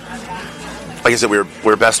like I said, we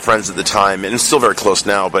were best friends at the time, and still very close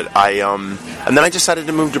now. But and then I decided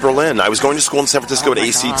to move to Berlin. I was going to school in San Francisco at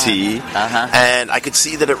ACT, and I could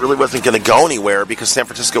see that it really wasn't going to go anywhere because San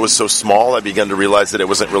Francisco was so small. I began to realize that it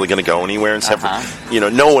wasn't really going to go anywhere in San Francisco.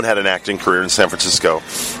 No one had an acting career in San Francisco,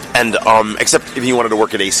 and except if you wanted to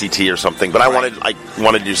work at ACT or something. But I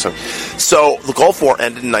wanted to do something. So the Gulf War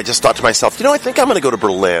ended, and I just thought to myself, I think I'm going to go to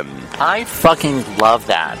Berlin. I fucking love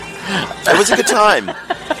that. It was a good time.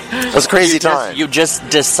 It was a crazy time. You just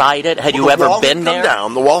decided? Had you ever been there?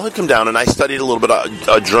 The wall had come down, and I studied a little bit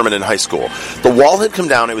of German in high school. The wall had come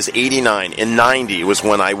down. It was 89. In 90 was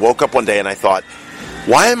when I woke up one day and I thought,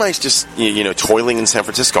 why am I just toiling in San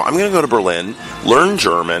Francisco? I'm going to go to Berlin, learn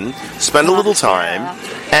German, spend a little time,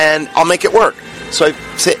 and I'll make it work. So I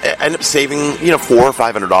ended up saving, $400 or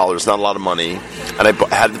 $500, not a lot of money, and I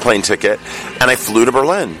had the plane ticket, and I flew to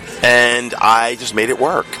Berlin, and I just made it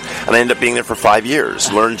work. And I ended up being there for 5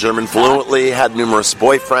 years, learned German fluently, had numerous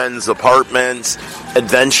boyfriends, apartments,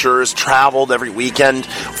 adventures, traveled every weekend.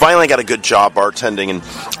 Finally, I got a good job bartending, and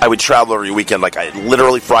I would travel every weekend. Like,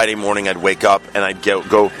 literally Friday morning, I'd wake up, and I'd go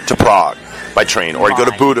to Prague by train, or I'd go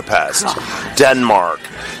to Budapest, Denmark,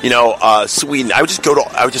 Sweden. I would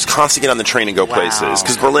just constantly get on the train and go places,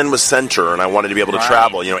 because Berlin was center, and I wanted to be able to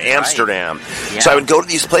travel, Amsterdam. Right. Yeah. So I would go to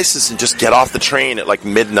these places and just get off the train at like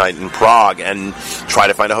midnight in Prague and try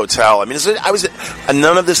to find a hotel. I mean,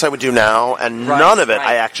 none of this I would do now, and none of it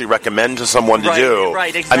I actually recommend to someone to do.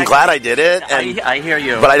 Right, exactly. I'm glad I did it. And, I hear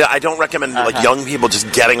you. But I don't recommend young people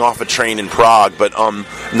just getting off a train in Prague, but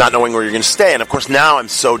not knowing where you're going to stay. And of course now I'm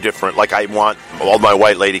so different. Like I want all my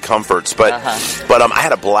white lady comforts, but I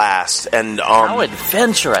had a blast. And how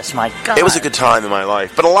adventurous, my God! It was a good time in my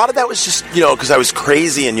life. But a lot of that was just because I was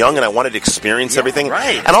crazy and young and I wanted to experience everything.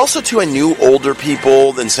 Right. And also too, I knew older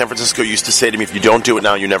people in San Francisco used to say to me, "If you don't do it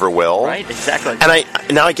now, you never will." Right. Exactly.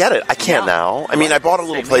 And now I get it. I can't now. I mean, I bought a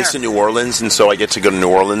little place in New Orleans, and so I get to go to New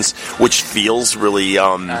Orleans, which feels really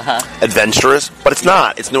adventurous, but it's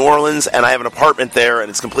not. It's New Orleans, and I have an apartment there, and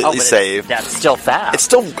it's completely safe. That's still fast. It's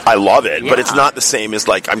still, I love it, but it's not the same as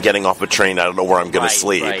like I'm getting off a train. I don't know where I'm going to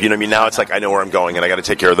sleep. Right. You know what I mean? Now it's like I know where I'm going, and I got to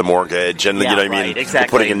take care of the mortgage, and you know what I mean?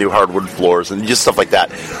 Exactly. Putting in new hardwood floors and just stuff like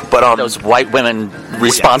that. But those white women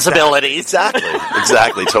responsibilities.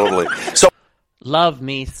 Exactly, totally. So. Love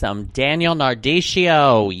me some Daniel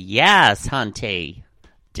Nardicchio. Yes, Hunty.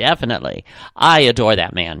 Definitely. I adore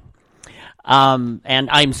that man. And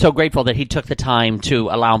I'm so grateful that he took the time to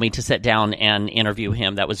allow me to sit down and interview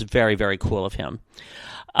him. That was very, very cool of him.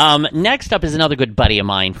 Next up is another good buddy of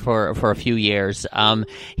mine for a few years.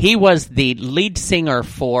 He was the lead singer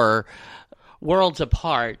for Worlds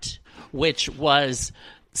Apart, which was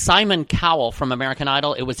Simon Cowell from American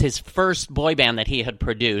Idol. It was his first boy band that he had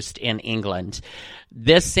produced in England.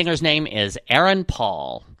 This singer's name is Aaron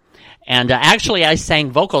Paul. And actually, I sang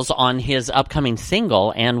vocals on his upcoming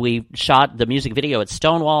single, and we shot the music video at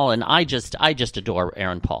Stonewall, and I just adore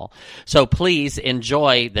Aaron Paul. So please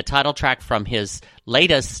enjoy the title track from his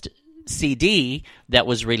latest CD that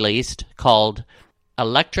was released called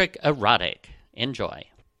Electric Erotic. Enjoy.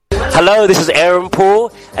 Hello, this is Aaron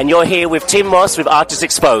Paul, and you're here with Tim Moss with Artists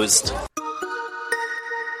Exposed.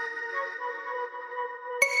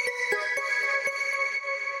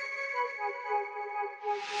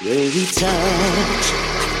 When we touch,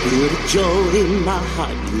 feel the joy in my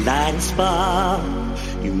heart, you light a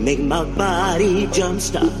spark. You make my body jump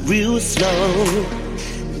start real slow.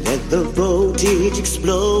 Let the voltage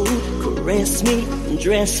explode. Caress me,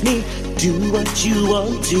 undress me, do what you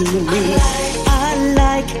want to me. I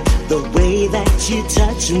like the way that you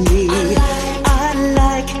touch me. I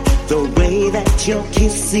like the way that you're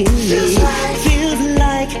kissing me. Feels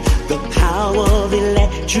like the power of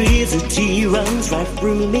electricity runs right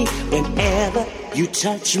through me whenever you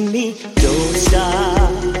touch me. Don't stop,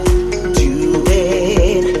 do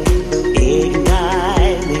it,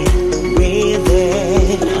 ignite me with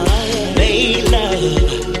it. Make love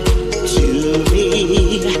to me,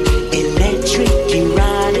 electric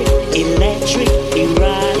erotic, electric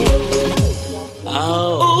erotic.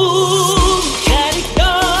 Oh, got it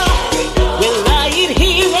go. We're lying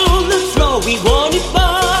here on the floor, we want it more.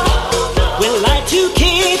 We're like two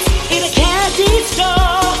kids in a candy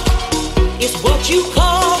store. It's what you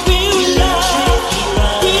call real love.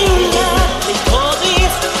 Real love. They call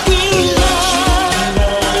this real love.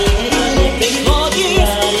 They call this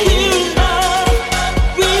real love.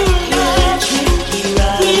 Real love.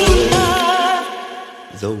 Real love.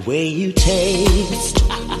 The way you taste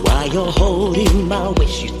while you're holding my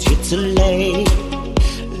waist, you titillate.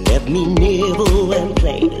 Let me nibble and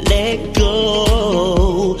play. Let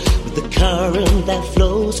go. The current that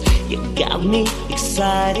flows, you got got me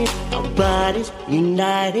excited, our bodies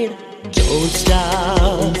united. Don't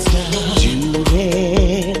stop, do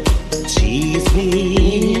it, tease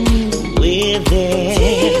me with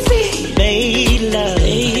it. Made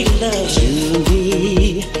love to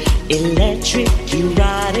me, electric,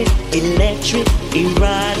 erotic, electric,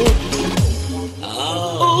 erotic.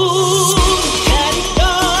 Oh, got it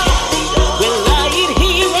done. We're lying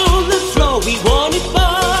here on the floor, we want it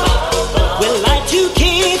more. We're like two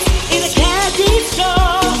kids in a candy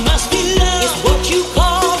store. Must be love, it's what you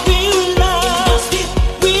call real love. Must be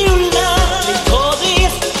real love, they call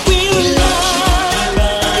this real love.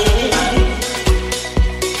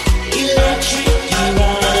 Electric,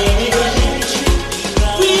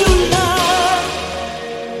 real love.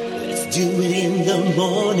 Let's do it in the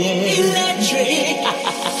morning. Electric,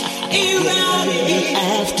 erotic, in the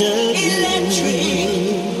afternoon. Electric,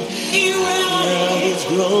 erotic, love is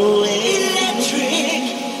growing. Electric,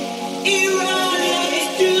 erotic,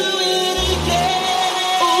 let's do it again.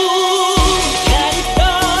 Ooh, got it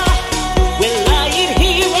done. We're lying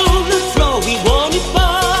here on the floor, we want it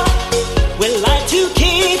more. We're like two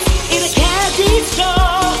kids in a candy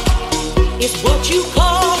store. It's what you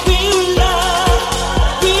call real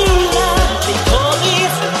love, real love. They call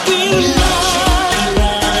this real love.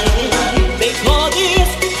 They call this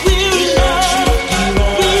real love,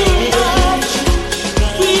 real love,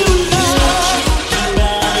 real love.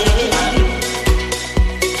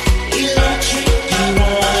 Electric,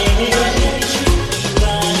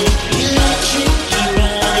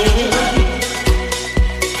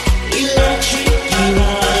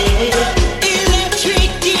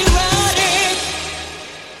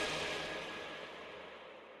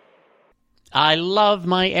 I love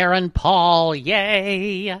my Aaron Paul.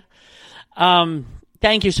 Yay.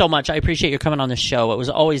 Thank you so much. I appreciate you coming on the show. It was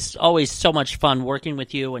always so much fun working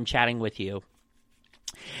with you and chatting with you.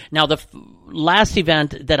 Now, the last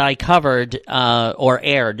event that I covered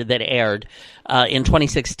aired in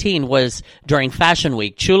 2016 was during Fashion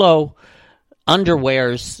Week. Chulo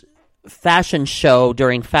Underwear's fashion show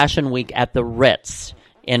during Fashion Week at the Ritz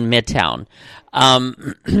in Midtown.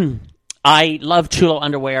 I love Chulo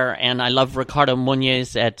Underwear, and I love Ricardo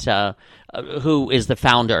Munoz, who is the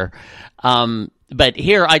founder. But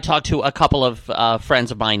here I talked to a couple of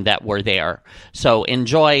friends of mine that were there. So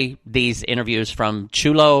enjoy these interviews from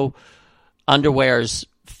Chulo Underwear's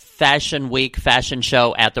Fashion Week fashion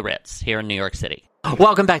show at the Ritz here in New York City.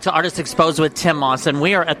 Welcome back to Artists Exposed with Tim Moss, and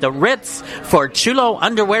we are at the Ritz for Chulo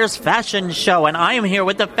Underwear's fashion show, and I am here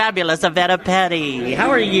with the fabulous Avetta Petty.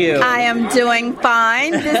 How are you? I am doing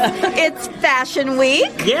fine. It's Fashion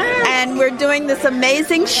Week, and we're doing this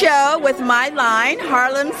amazing show with my line,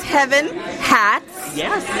 Harlem's Heaven hats,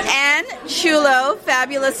 and Chulo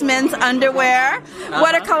Fabulous Men's Underwear.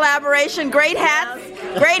 What a collaboration. Great hats,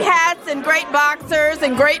 and great boxers,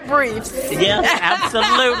 and great briefs. Yes,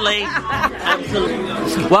 absolutely. Absolutely.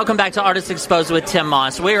 Welcome back to Artists Exposed with Tim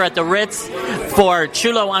Moss. We are at the Ritz for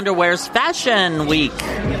Chulo Underwear's Fashion Week.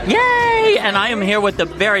 Yay! And I am here with the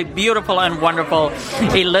very beautiful and wonderful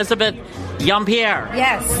Elizabeth Jean-Pierre.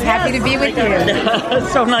 Yes, happy to be with you.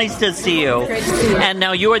 So nice to see you. Great to see you. And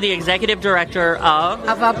now you are the executive director of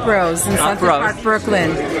Uprose in Central Park, Brooklyn.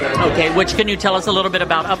 Okay, which can you tell us a little bit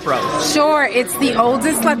about Uprose? Sure, it's the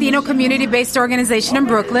oldest Latino community-based organization in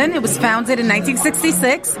Brooklyn. It was founded in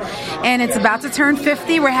 1966, and it's about to turn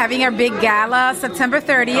 50. We're having our big gala September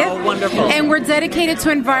 30th. Oh, wonderful. And we're dedicated to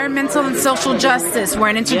environmental and social justice. We're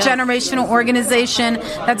an intergenerational organization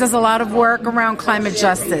that does a lot of work around climate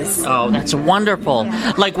justice. Oh, that's wonderful.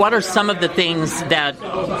 Like, what are some of the things that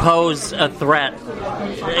pose a threat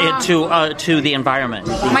to the environment?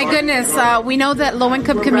 My goodness, we know that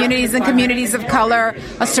low-income communities and communities of color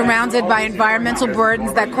are surrounded by environmental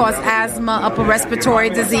burdens that cause asthma, upper respiratory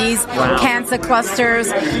disease, cancer clusters,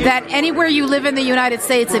 that anywhere you live in the United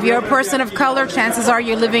States, if you're a person of color, chances are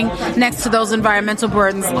you're living next to those environmental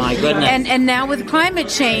burdens. My goodness. And now with climate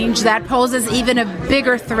change, that poses even a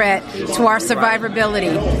bigger threat to our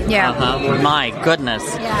survivability. Yeah. My goodness.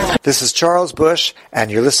 This is Charles Bush,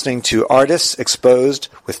 and you're listening to Artists Exposed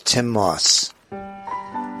with Tim Moss. Oh,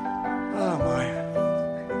 my.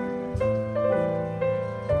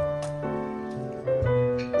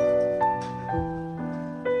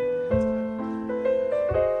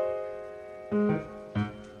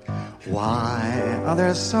 Why are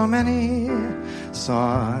there so many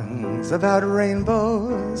songs about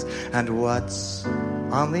rainbows, and what's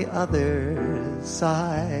on the other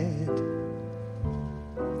side?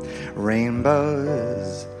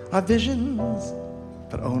 Rainbows are visions,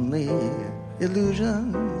 but only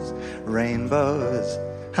illusions. Rainbows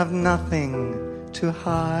have nothing to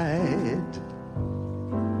hide.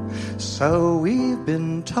 So we've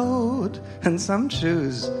been told, and some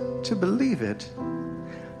choose to believe it.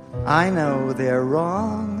 I know they're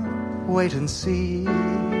wrong, wait and see.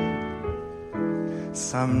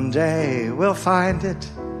 Someday we'll find it,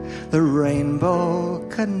 the rainbow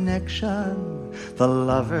connection, the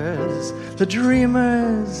lovers, the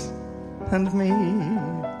dreamers, and me.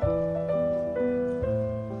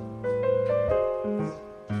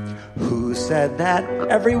 Who said that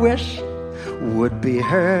every wish would be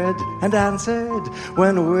heard and answered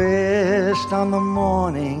when wished on the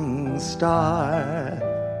morning star?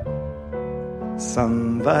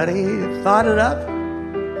 Somebody thought it up,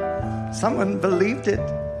 someone believed it.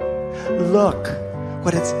 Look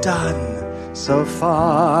what it's done so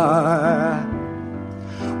far.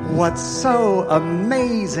 What's so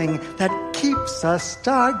amazing that keeps us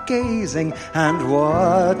stargazing, and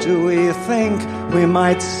what do we think we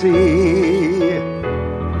might see?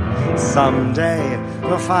 Someday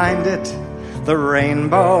we'll find it, the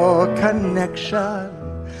rainbow connection,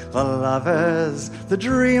 the lovers, the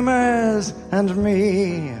dreamers, and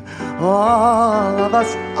me. All of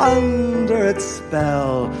us under its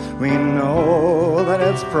spell. We know that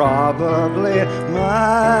it's probably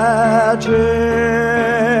magic.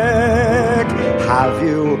 Have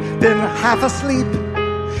you been half asleep?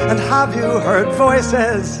 And have you heard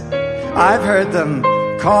voices? I've heard them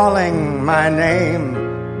calling my name.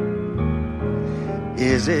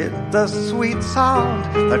 Is it the sweet sound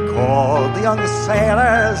that called the young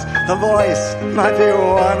sailors? The voice might be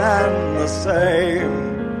one and the same.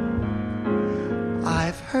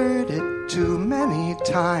 I've heard it too many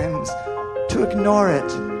times to ignore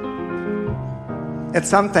it. It's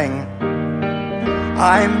something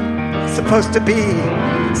I'm supposed to be.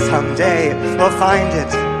 Someday we'll find it,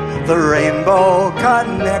 the rainbow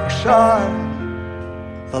connection,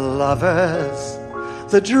 the lovers,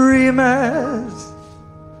 the dreamers,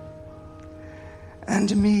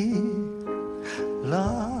 and me. La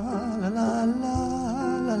la la la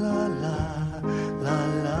la la la la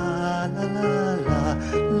la la la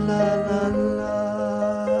la la.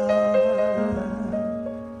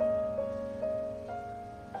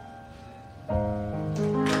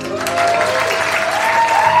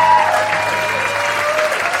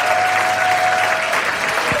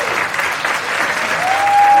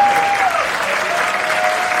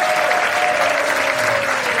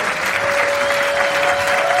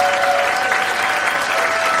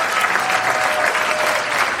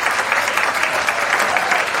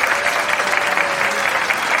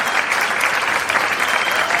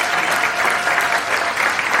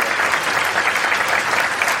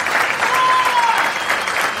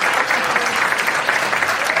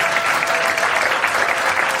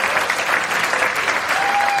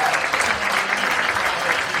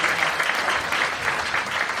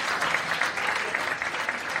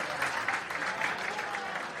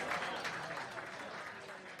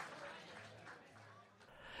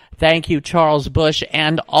 Thank you, Charles Bush,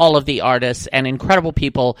 and all of the artists and incredible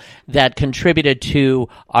people that contributed to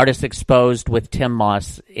Artists Exposed with Tim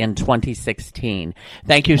Moss in 2016.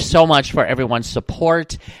 Thank you so much for everyone's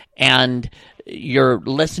support and your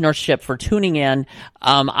listenership, for tuning in.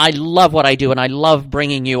 I love what I do, and I love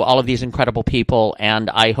bringing you all of these incredible people,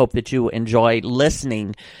 and I hope that you enjoy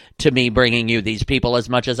listening to me bringing you these people as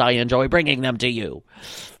much as I enjoy bringing them to you.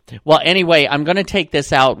 Well, anyway, I'm going to take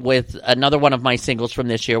this out with another one of my singles from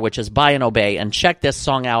this year, which is Buy and Obey, and check this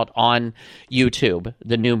song out on YouTube,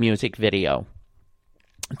 the new music video.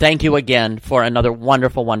 Thank you again for another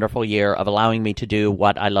wonderful, wonderful year of allowing me to do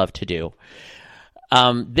what I love to do.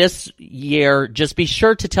 This year, just be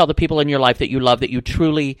sure to tell the people in your life that you love, that you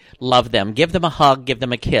truly love them. Give them a hug, give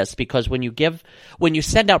them a kiss, because when you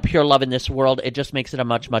send out pure love in this world, it just makes it a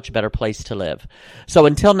much, much better place to live. So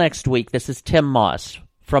until next week, this is Tim Moss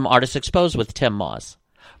from Artists Exposed with Tim Moss,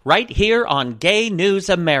 right here on Gay News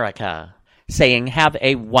America, saying have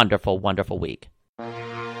a wonderful, wonderful week.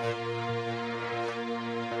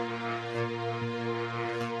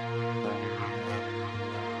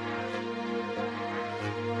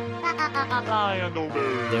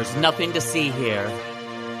 There's nothing to see here.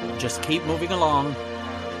 Just keep moving along.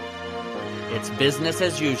 It's business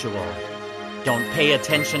as usual. Don't pay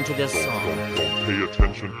attention to this song. Don't pay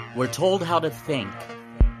attention. We're told how to think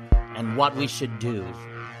and what we should do.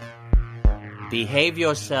 Behave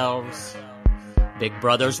yourselves. Big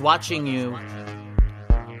Brother's watching you.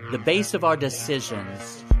 The base of our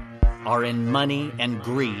decisions are in money and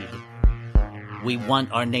greed. We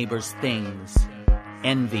want our neighbor's things.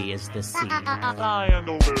 Envy is the seed.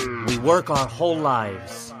 We work our whole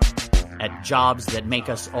lives at jobs that make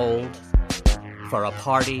us old, for a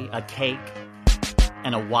party, a cake,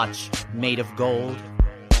 and a watch made of gold.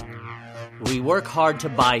 We work hard to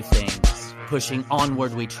buy things, pushing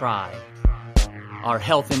onward we try. Our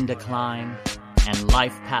health in decline, and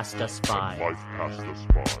life passed us by.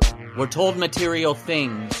 We're told material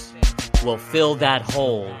things will fill that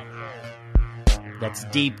hole that's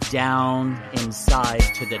deep down inside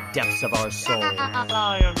to the depths of our soul.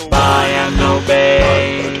 Buy and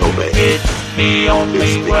obey, it's the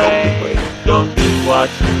only way. Don't do what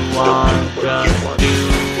you want, just do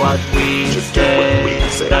what we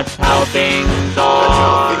say. That's how things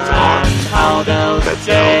are, and how they'll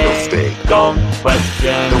stay. Don't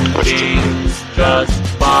question things,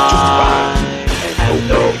 just buy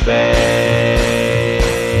and obey.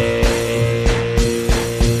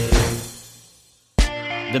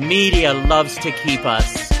 The media loves to keep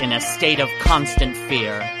us in a state of constant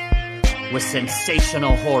fear with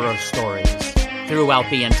sensational horror stories throughout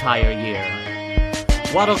the entire year.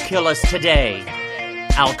 What'll kill us today?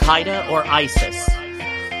 Al-Qaeda or ISIS?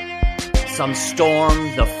 Some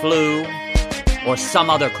storm, the flu, or some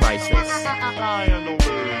other crisis?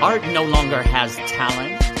 Art no longer has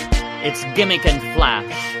talent. It's gimmick and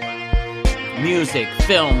flash. Music,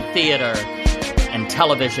 film, theater, and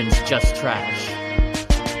television's just trash.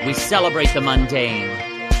 We celebrate the mundane.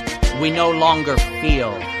 We no longer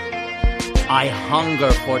feel. I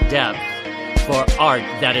hunger for depth, for art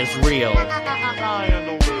that is real.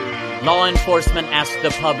 Law enforcement asks the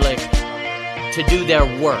public to do their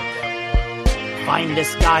work. Find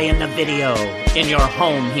this guy in the video. In your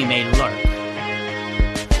home he may lurk.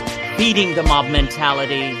 Feeding the mob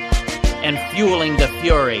mentality and fueling the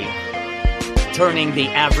fury. Turning the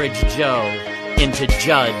average Joe into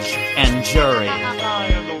judge and jury.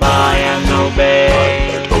 Buy and obey,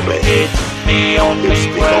 it's the only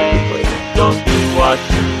way. Don't do what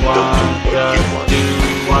you want, just do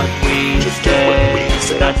what we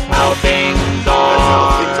say. That's how things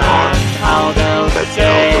are, and how they'll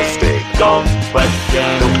stay. Don't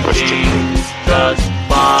question things, just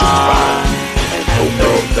buy and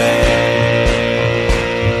obey.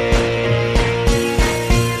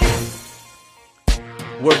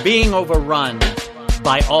 We're being overrun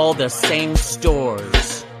by all the same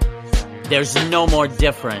stores. There's no more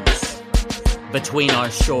difference between our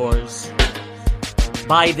shores.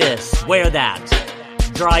 Buy this, wear that,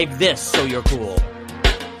 drive this so you're cool.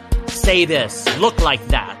 Say this, look like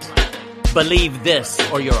that, believe this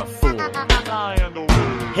or you're a fool.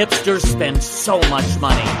 Hipsters spend so much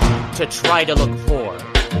money to try to look poor,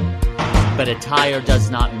 but attire does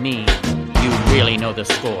not mean you really know the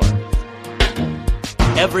score.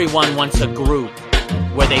 Everyone wants a group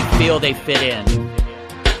where they feel they fit in.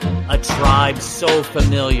 A tribe so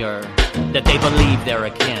familiar that they believe they're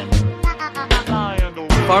akin.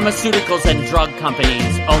 Pharmaceuticals and drug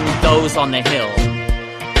companies own those on the hill.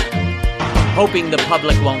 Hoping the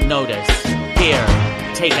public won't notice. Here,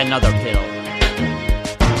 take another pill.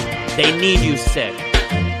 They need you sick.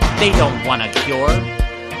 They don't want a cure.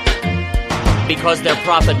 Because their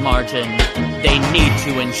profit margin, they need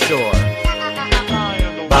to ensure.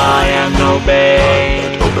 Buy and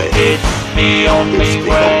obey, it's the only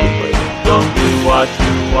way. Don't do what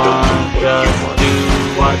you want, just do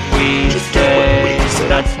what we say.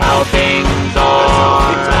 That's how things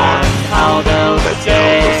are, and how they'll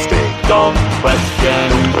stay. Don't question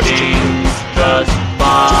things, just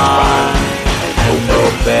buy and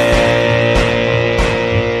obey.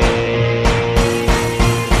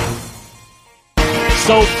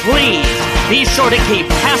 So please, be sure to keep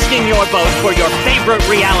casting your vote for your favorite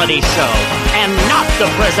reality show, and not the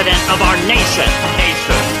president of our nation.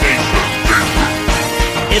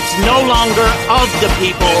 It's no longer of the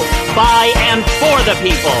people, by and for the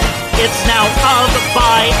people. It's now of,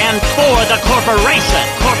 by, and for the corporation.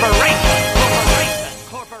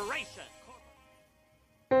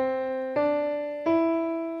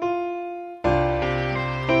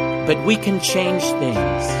 But we can change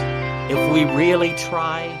things if we really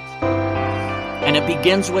try. And it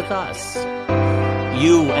begins with us,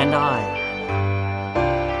 you and I.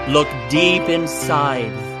 Look deep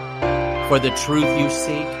inside for the truth you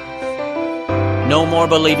seek. No more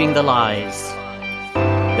believing the lies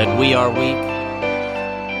that we are weak.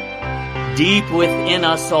 Deep within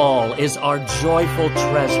us all is our joyful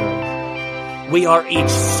treasure. We are each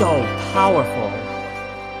so powerful,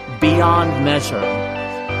 beyond measure.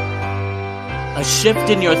 A shift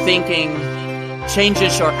in your thinking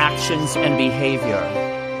changes your actions and behavior.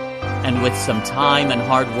 And with some time and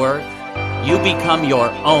hard work, you become your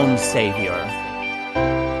own savior.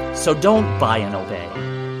 So don't buy and obey.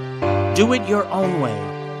 Do it your own way.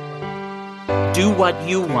 Do what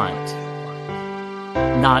you want,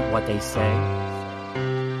 not what they say.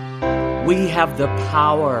 We have the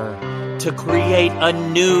power to create a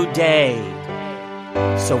new day.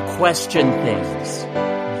 So question things,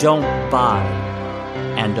 don't buy,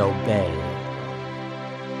 and obey.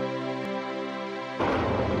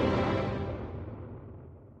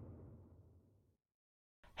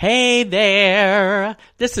 Hey there!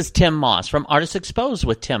 This is Tim Moss from Artists Exposed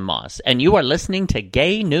with Tim Moss, and you are listening to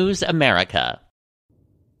Gay News America.